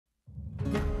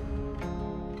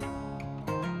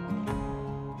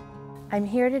I'm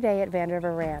here today at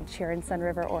Vandevert Ranch here in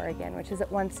Sunriver, Oregon, which is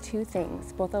at once two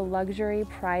things, both a luxury,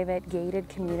 private, gated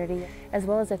community, as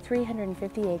well as a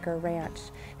 350-acre ranch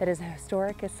that is a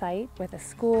historic site with a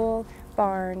school,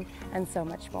 barn, and so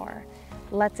much more.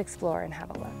 Let's explore and have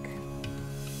a look.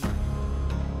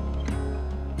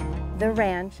 The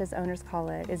ranch, as owners call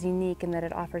it, is unique in that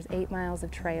it offers 8 miles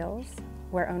of trails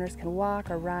where owners can walk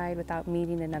or ride without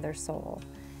meeting another soul.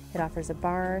 It offers a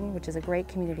barn, which is a great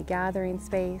community gathering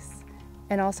space,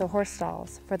 and also horse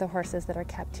stalls for the horses that are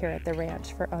kept here at the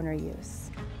ranch for owner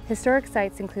use. Historic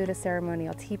sites include a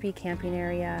ceremonial teepee camping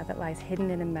area that lies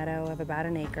hidden in a meadow of about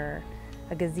an acre,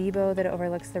 a gazebo that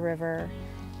overlooks the river,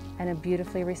 and a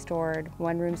beautifully restored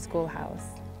one-room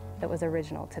schoolhouse that was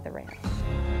original to the ranch.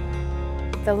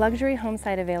 The luxury home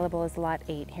site available is Lot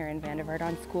 8 here in Vandevert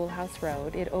on Schoolhouse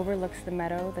Road. It overlooks the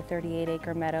meadow, the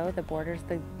 38-acre meadow that borders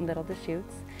the Little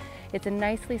Deschutes. It's a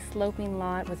nicely sloping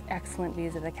lot with excellent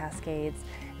views of the Cascades,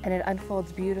 and it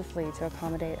unfolds beautifully to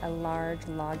accommodate a large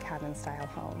log cabin style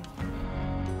home.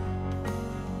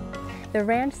 The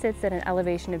ranch sits at an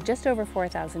elevation of just over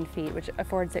 4,000 feet, which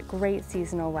affords it great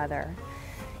seasonal weather.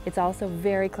 It's also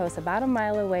very close, about a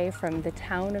mile away from the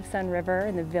town of Sunriver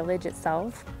and the village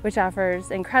itself, which offers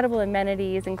incredible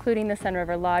amenities, including the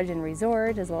Sunriver Lodge and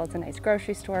Resort, as well as a nice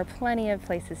grocery store, plenty of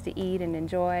places to eat and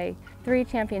enjoy, 3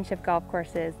 championship golf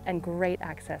courses, and great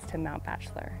access to Mount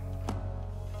Bachelor.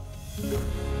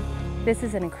 This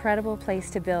is an incredible place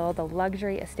to build a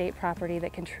luxury estate property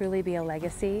that can truly be a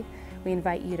legacy. We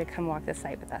invite you to come walk the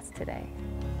site with us today.